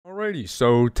Alrighty,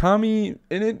 so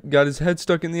TommyInnit got his head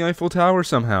stuck in the Eiffel Tower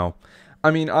somehow.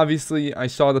 I mean, obviously, I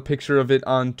saw the picture of it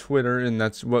on Twitter, and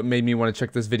that's what made me want to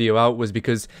check this video out, was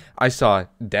because I saw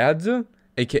Dadza,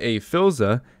 aka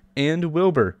Philza, and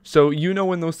Wilbur. So, you know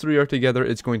when those three are together,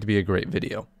 it's going to be a great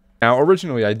video. Now,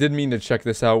 originally, I did mean to check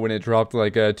this out when it dropped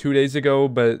like 2 days ago,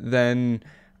 but then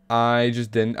I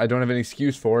just didn't. I don't have an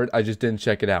excuse for it. I just didn't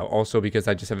check it out. Also, because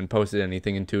I just haven't posted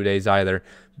anything in 2 days either.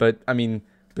 But, I mean,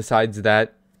 besides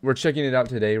that, we're checking it out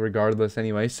today regardless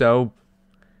anyway, so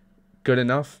good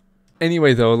enough.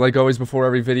 Anyway though, like always before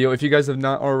every video, if you guys have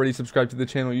not already subscribed to the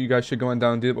channel, you guys should go on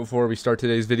down and do it before we start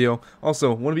today's video.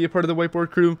 Also, want to be a part of the whiteboard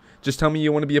crew? Just tell me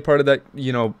you want to be a part of that,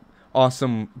 you know,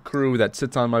 awesome crew that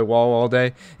sits on my wall all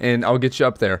day, and I'll get you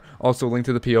up there. Also, link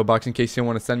to the P.O. box in case you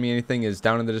want to send me anything is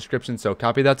down in the description, so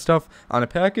copy that stuff on a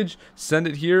package, send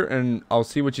it here, and I'll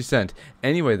see what you sent.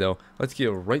 Anyway though, let's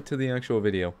get right to the actual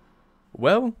video.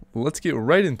 Well, let's get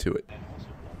right into it.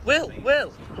 Will,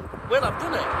 I've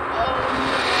done it.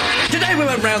 Today we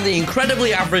went round the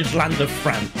incredibly average land of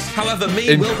France. However,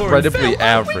 me, Wilbur, and Phil,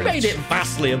 we made it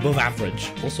vastly above average.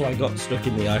 Also, I got stuck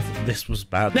in the Eiffel. This was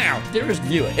bad. Now, dearest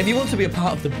viewer, if you want to be a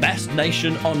part of the best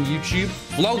nation on YouTube,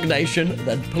 Vlog Nation,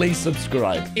 then please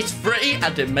subscribe. It's free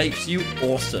and it makes you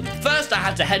awesome. First, I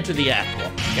had to head to the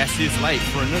airport. Guess who's late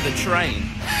for another train?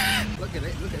 Look at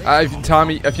it.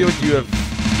 Tommy, I feel like you have...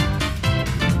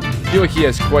 I feel like he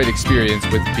has quite experience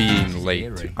with being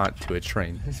late to a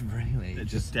train. It's really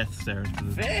just death stare into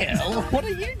the Phil, what are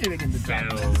you doing in the dark?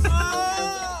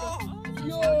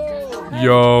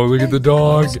 Yo, look at the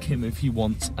dog. Ask him if he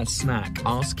wants a snack.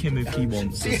 Ask him if he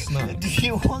wants a snack. Do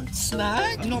you want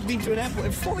snack? I've not been to an airport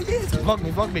in 4 years.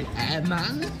 Vlog me.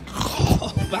 Man.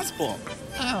 Passport.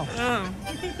 Ow.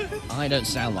 I don't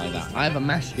sound like that. I have a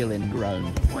masculine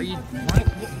groan. Why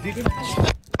did you...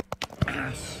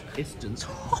 Ass distance.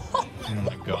 Oh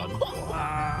my god. It's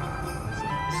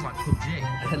like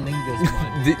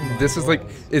PUBG. This is like,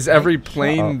 is every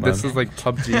plane, this is like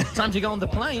PUBG. Time to go on the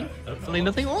plane. Hopefully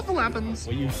nothing awful happens.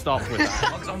 Will you stop with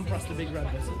that? What's on, press the big red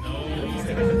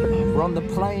button. We're on the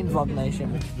plane, Vlog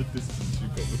Nation. The distance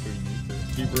you've got between you two.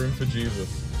 Keep room for Jesus.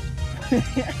 Cheers.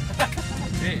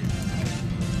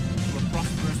 For a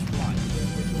prosperous flight.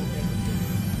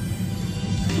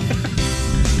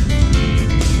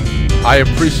 I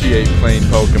appreciate playing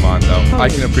Pokemon though. I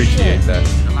can appreciate that.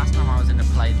 The last time I was in a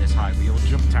plane this high, we all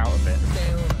jumped out of it.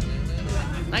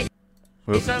 Thank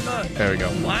you so much. There we go.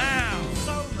 Wow,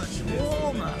 so much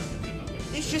warmer.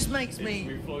 This just makes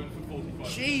me...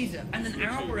 Jesus, and an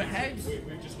hour ahead.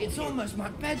 It's almost my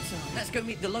bedtime. Let's go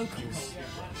meet the locals.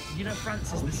 You know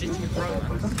France is the city of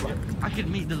romance. I could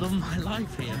meet the love of my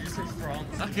life here.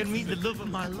 I could meet the love of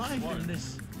my life in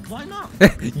this. Why not?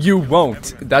 You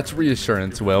won't. That's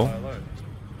reassurance, Will.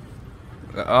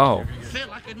 Oh. Phil,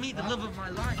 I could meet the love of my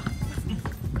life.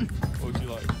 What would you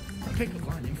like? A pickup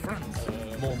line in France.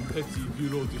 Mon petit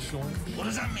bureau de chambre. What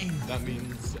does that mean? That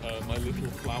means my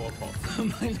little flower pot.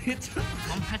 My little...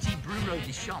 Mon petit bureau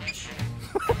de change.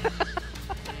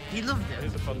 He loved it.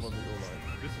 Here's a fun one that you'll like.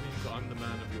 This means that I'm the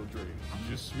man of your dreams.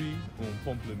 Je suis un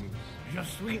pamplemousse. Je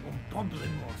suis un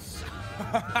pamplemousse.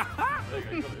 There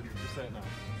you go, got it. Just say it now.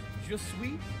 Je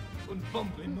suis un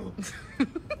pamplemousse.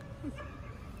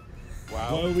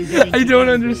 Wow. I don't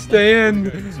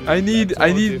understand. I need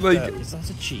like Is that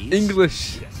a cheese?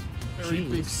 English. Yes. Very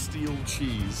big steel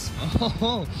cheese.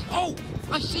 Oh,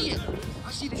 I see it.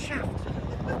 I see the shaft.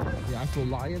 The Eiffel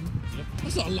lion. Yep.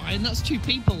 That's not a lion, that's two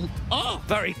people. Oh,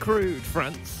 very crude,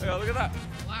 France. Yeah, look at that.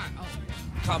 Wow.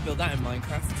 Can't build that in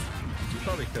Minecraft. You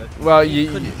probably could. Well, you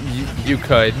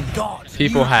could. God,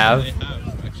 People have.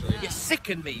 You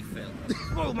sicken me, Phil.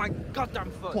 Spoil my goddamn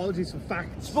fun. Apologies for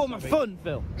facts. Spoil my fun,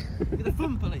 Phil. You're the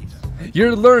fun police.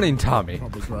 You're learning, Tommy.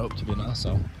 Probably grow up to be an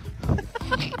arsehole.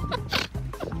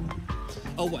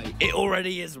 Oh wait, it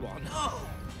already is one. Oh.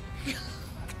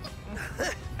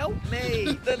 Help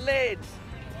me, the lid.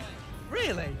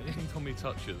 Really? Anything Tommy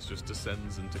touches just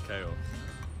descends into chaos.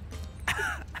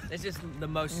 This is the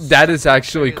most... That is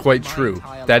actually quite true.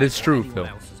 That is true, Phil.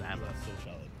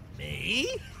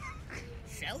 Me?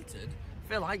 Sheltered?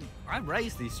 Phil, I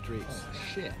raised these streets. Oh,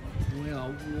 shit. We are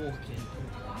walking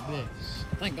this.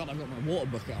 Thank God I've got my water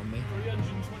bucket on me.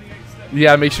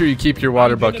 Yeah, make sure you keep your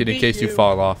water bucket in case you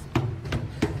fall off.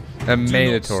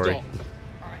 Mandatory. I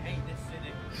hate this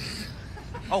city.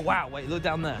 Oh wow, wait, look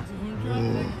down there.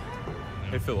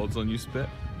 Hey Phil, odds on you spit?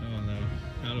 Oh no.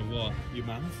 Out of what? You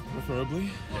man, preferably.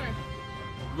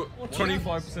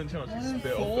 25% chance you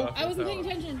spit off the I wasn't paying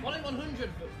attention. 1 in 100.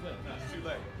 That's too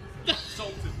late.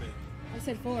 Salted me. I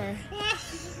said 4.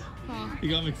 Huh. You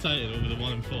got me excited over the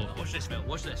 1 and 4. Watch this, Phil.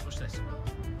 Watch this. Watch this.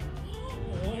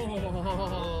 Oh.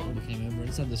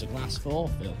 You said there's a glass floor,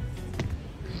 Phil.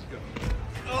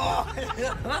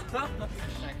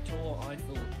 Tour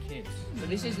Eiffel kids. So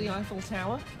this is the Eiffel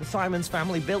Tower. The Simons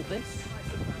family built this.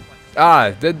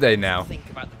 Ah, did they now? Think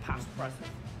about the past, present,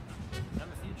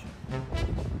 and the future.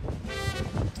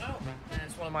 Oh, and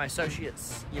it's one of my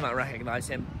associates. You might recognise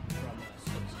him from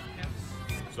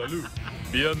Soot. Salut.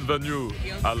 Bienvenue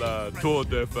à la Tour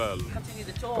d'Eiffel. Continue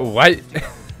the tour. What?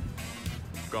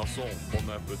 Garçon, bon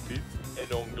appétit.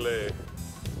 En anglais,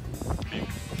 big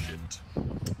shit.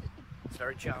 It's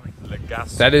very charming. Le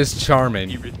garçon. That is charming.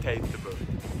 Irritable.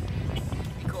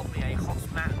 He called me a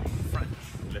hot man in French.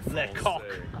 Le coq.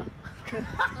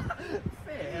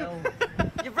 Phil,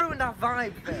 you've ruined our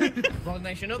vibe, Phil. Vlog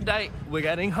Nation update. We're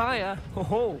getting higher.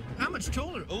 Oh, how much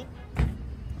taller? Oh.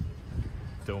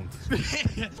 Don't.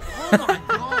 Oh my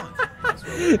god.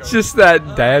 Just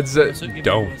that dad's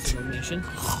don't. Can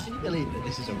you believe that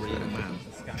this is a real man?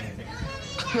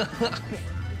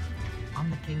 I'm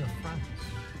the king of France.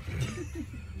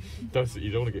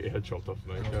 You don't want to get your head chopped off,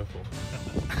 mate. Careful.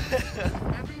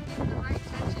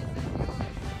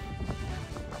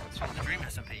 It's from the dream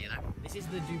SMP, you know. This is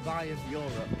the Dubai of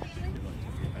Europe.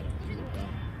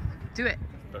 Do it.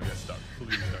 Don't get stuck.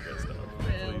 Please don't get stuck.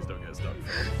 Please don't get stuck.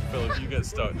 Phil, if you get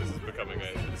stuck, this is becoming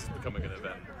an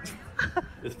event.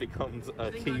 This becomes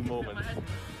a key moment.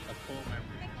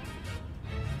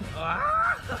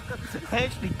 It's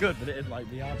actually good, but it'd like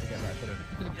be hard to get right through.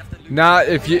 Nah,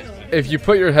 if you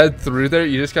put your head through there,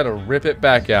 you just gotta rip it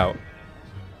back out.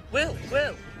 Will,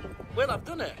 I've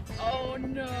done it. Oh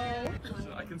no.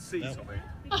 I can see something.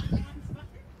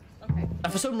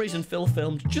 For some reason, Phil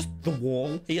filmed just the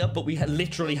wall here, but we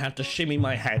literally had to shimmy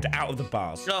my head out of the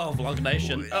bars. Oh, Vlog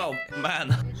Nation. Oh,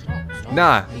 man.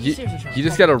 Nah, you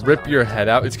just gotta rip your head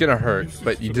out. It's gonna hurt,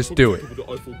 but you just do it. The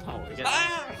Eiffel Tower.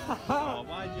 Oh,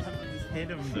 why did you have to just hit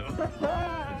him though?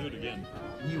 Do it again.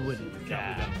 You wouldn't.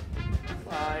 Yeah.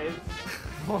 5.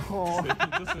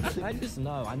 I just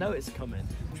know. I know it's coming.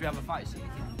 Should we have a fight? So you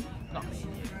can... Not me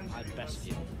and you. I'd best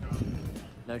you.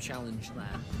 No challenge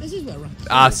there. This is where we're at.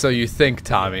 Ah, so you think,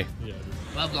 Tommy. Yeah.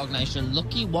 Well, Vlog Nation,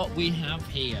 looky what we have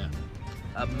here.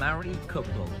 A married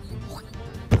couple.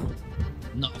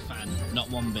 Not a fan, not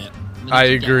one bit. I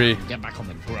agree. Get back on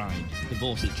the grind.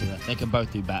 Divorce each other. They can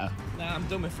both do better. Nah, I'm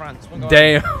done with France.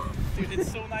 Damn. Dude,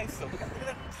 it's so nice though. Look how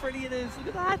pretty it is. Look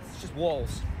at that. It's just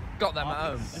walls. Got them at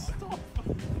home.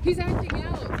 He's acting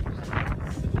out.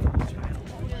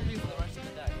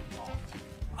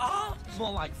 Oh, it's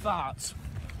more like farts.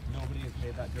 Nobody has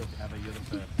made that joke ever. You're the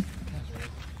first.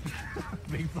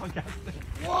 Big sarcastic.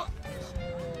 What?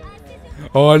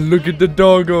 Oh, look at the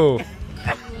doggo.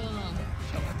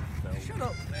 Shut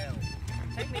up, Phil.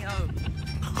 Take me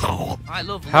home. I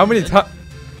love How many London.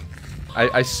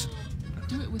 times?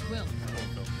 Do it with Will.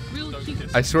 Will,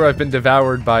 cute. I swear I've been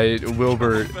devoured by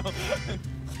Wilbur.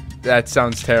 That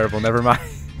sounds terrible. Never mind.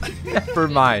 Never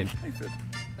mind.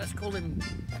 Let's call him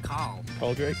Carl.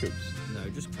 Carl Jacobs. No,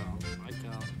 just Carl. Hi,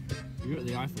 Carl. You're at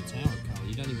the Eiffel Tower, Carl.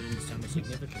 You don't even understand the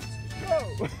significance.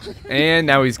 And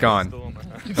now he's gone.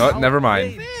 Oh, never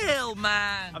mind. Phil,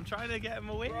 man! I'm trying to get him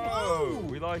away. Oh,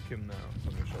 we like him now.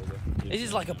 On your shoulder. This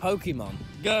is like a Pokemon.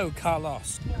 Go,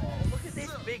 Carlos. Oh, look at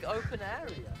this big open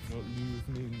area. What lube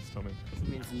means, Tommy? It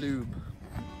means lube.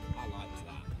 I like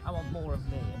that. I want more of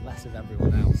me and less of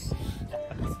everyone else.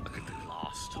 Look at the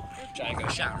blast. Try and go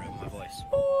shower in my voice.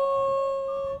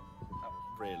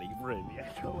 Really, really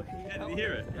echoey. Yeah, did you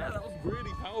hear it? Yeah, that was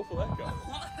really powerful echo.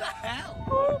 What the hell?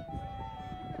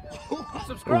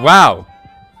 Wow.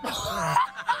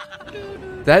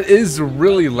 That is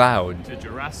really loud. To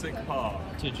Jurassic Park.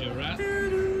 To giraffe.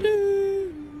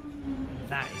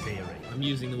 That is eerie. I'm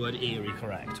using the word eerie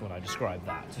correct when I describe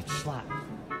that. It's slap.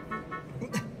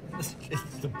 It's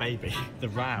the baby. The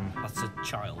ram. That's a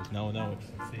child. No,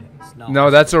 see it. It's not.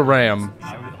 No, that's a ram.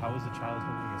 How is a child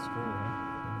holding a straw?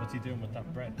 Huh? What's he doing with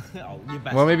that bread? Oh, you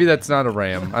best. Well, maybe that's not a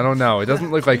ram. I don't know. It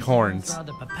doesn't look like horns. It's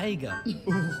rather Papega.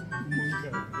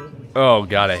 Oh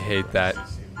god, I hate that. No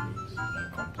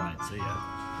complaints here.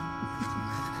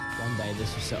 One day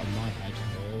this will sit on my head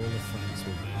and all the friends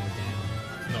will bow down.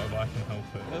 Not if I can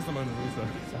help it. That's the Mona Lisa.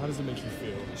 So how does it make you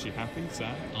feel? Is she happy?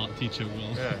 Sad? Art teacher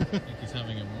Will. Yeah. I think he's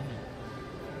having a moment.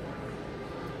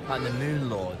 Like the Moon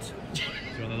Lord. Do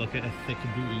you want to look at a thick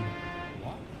booty?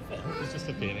 What? It's just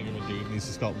a painting of a dude and he's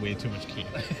just got way too much key.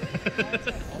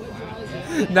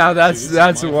 Now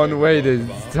that's one way to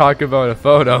talk about a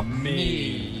photo.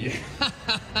 Me.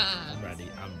 I'm ready.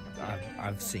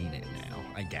 I've seen it now.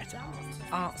 I get it.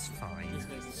 Art's fine.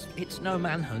 It's no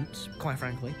manhunt, quite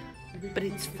frankly, but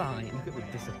it's fine. Look at the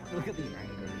discipline. Look at the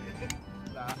anger.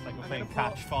 Like we're playing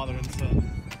catch, father and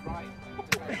son. Right.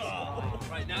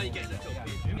 Now you get it.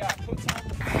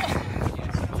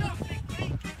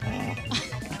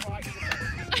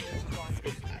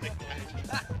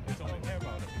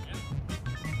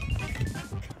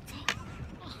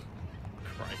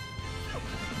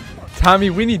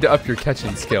 Tommy, we need to up your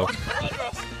catching skill.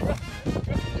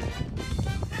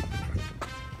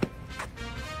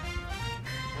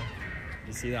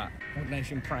 You see that?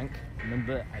 Coordination prank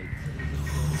number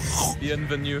 8.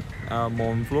 Bienvenue à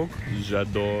mon vlog.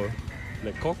 J'adore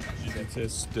les coques. Je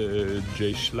déteste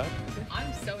J Schlapp.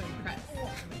 I'm so impressed.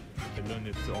 I learned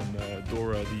it on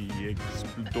Dora the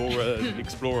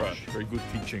Explorer. Very good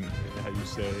teaching. How you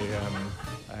say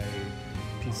I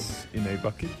piss in a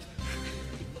bucket.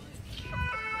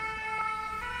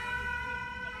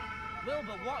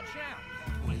 Wilbur, watch out!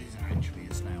 Well, it's actually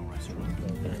a snail restaurant.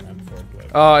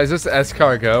 Oh, is this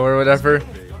escargot or whatever?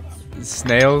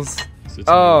 Snails? So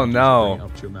Oh bring no. it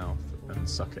up to your mouth and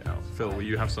suck it out. Phil, will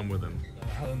you have some with him?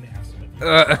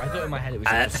 I thought in my head it was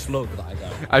a slug that I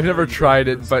got. I've never tried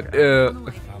it, but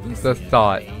the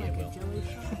thought.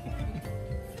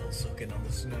 Sucking on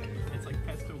the snow. It's like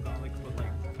pesto garlic, but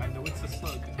like, I know it's a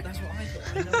slug. That's what I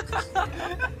thought. I know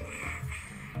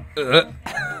it's a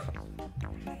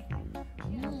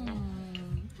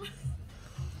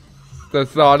The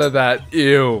thought of that,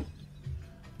 ew.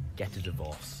 Get a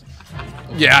divorce.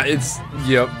 Yeah, it's,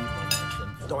 yep.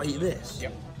 Do I eat this?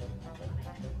 Yep.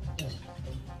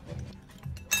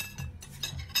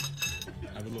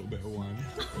 Have a little bit of wine.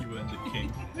 You earned it,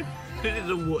 king. It is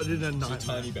a what? It is a Just a nightmare.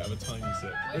 tiny bit of a tiny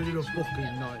sip. It is a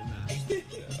fucking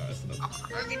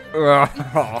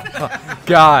nightmare.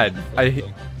 God,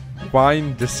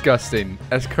 wine disgusting.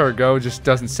 Escargot just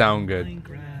doesn't sound good.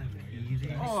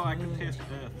 Oh, I can taste death.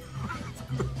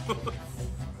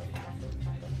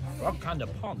 What kind of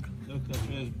pog? Look, that's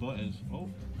where his butt is. Oh.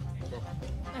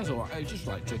 That's alright. It's just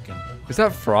like chicken. Is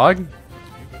that frog?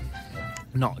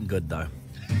 Not good though.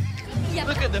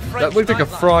 Look at the French. That looked like a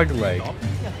frog leg.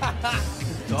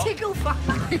 Tickle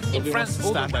in France,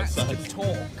 all the rats can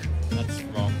talk. That's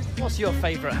wrong. What's your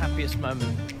favourite happiest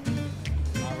moment?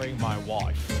 Marrying my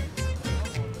wife.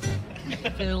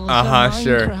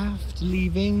 Sure.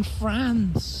 Leaving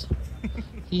France.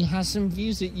 He has some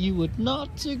views that you would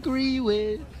not agree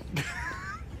with.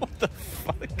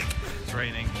 It's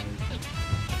raining.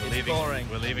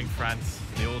 We're leaving France.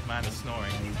 The old man is snoring.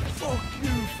 Fuck you,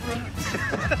 France.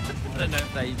 I don't know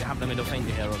if they have the middle finger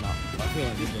here or not. I feel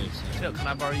like it is. Look, can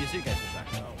I borrow your suitcase for a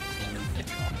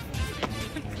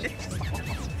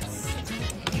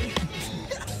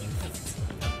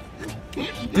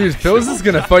second? Dude, Philza's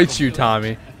gonna fight you,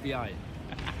 Tommy. FBI.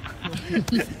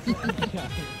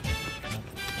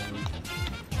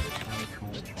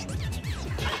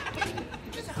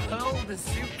 Hurl the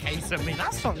suitcase at me.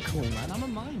 That's not cool, man. I'm a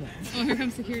minor. Oh, here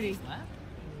comes security.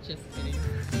 Just kidding.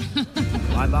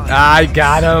 Bye-bye. I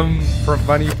got him for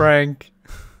funny prank.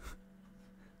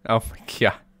 Oh my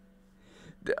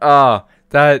god.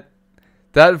 That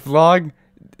vlog,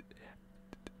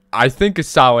 I think a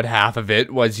solid half of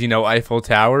it was, you know, Eiffel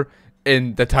Tower.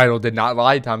 And the title did not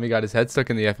lie. Tommy got his head stuck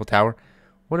in the Eiffel Tower.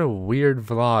 What a weird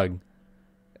vlog.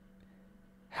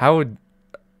 How would...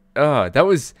 that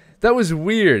was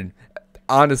weird.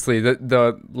 Honestly,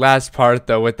 the last part,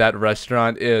 though, with that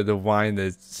restaurant, the wine,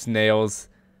 the snails,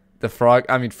 the frog...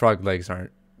 I mean, frog legs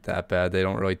aren't that bad. They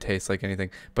don't really taste like anything.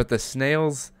 But the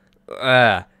snails...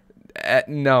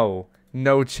 no.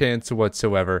 No chance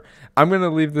whatsoever. I'm going to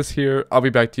leave this here. I'll be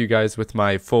back to you guys with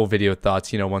my full video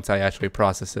thoughts, you know, once I actually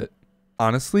process it.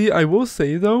 Honestly, I will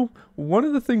say, though, one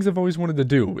of the things I've always wanted to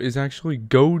do is actually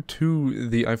go to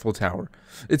the Eiffel Tower.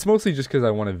 It's mostly just because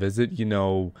I want to visit, you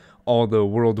know, all the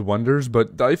world wonders,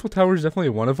 but the Eiffel Tower is definitely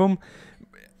one of them.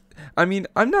 I mean,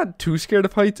 I'm not too scared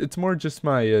of heights. It's more just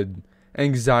my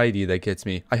anxiety that gets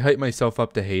me. I hype myself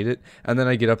up to hate it, and then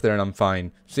I get up there and I'm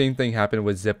fine. Same thing happened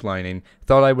with zip lining.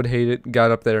 Thought I would hate it,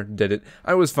 got up there, did it.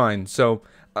 I was fine, so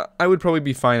I would probably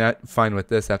be fine with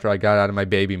this after I got out of my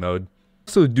baby mode.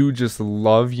 Also do just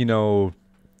love, you know,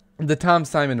 the Tom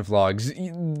Simon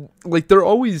vlogs. Like, they're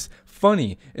always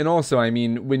funny. And also, I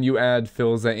mean, when you add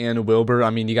Philza and Wilbur,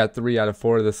 I mean, you got 3 out of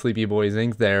 4 of the Sleepy Boys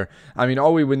Inc. there. I mean,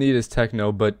 all we would need is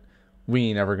Techno, but we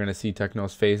ain't ever going to see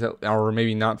Techno's face, or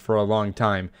maybe not for a long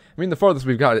time. I mean, the farthest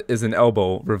we've got is an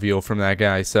elbow reveal from that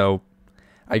guy, so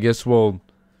I guess we'll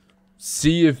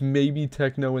see if maybe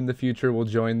Techno in the future will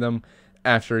join them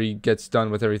after he gets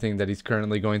done with everything that he's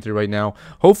currently going through right now.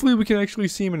 Hopefully we can actually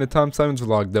see him in a Tom Simons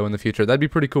vlog, though, in the future. That'd be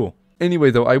pretty cool.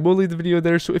 Anyway, though, I will leave the video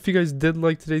there, so if you guys did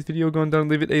like today's video, go on down and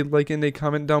leave it a like and a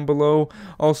comment down below.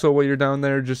 Also, while you're down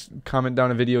there, just comment down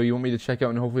a video you want me to check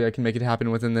out, and hopefully I can make it happen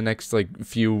within the next, like,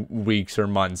 few weeks or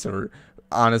months or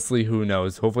honestly, who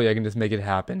knows? Hopefully I can just make it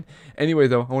happen. Anyway,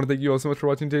 though, I want to thank you all so much for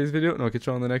watching today's video, and I'll catch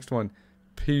you on the next one.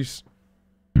 Peace.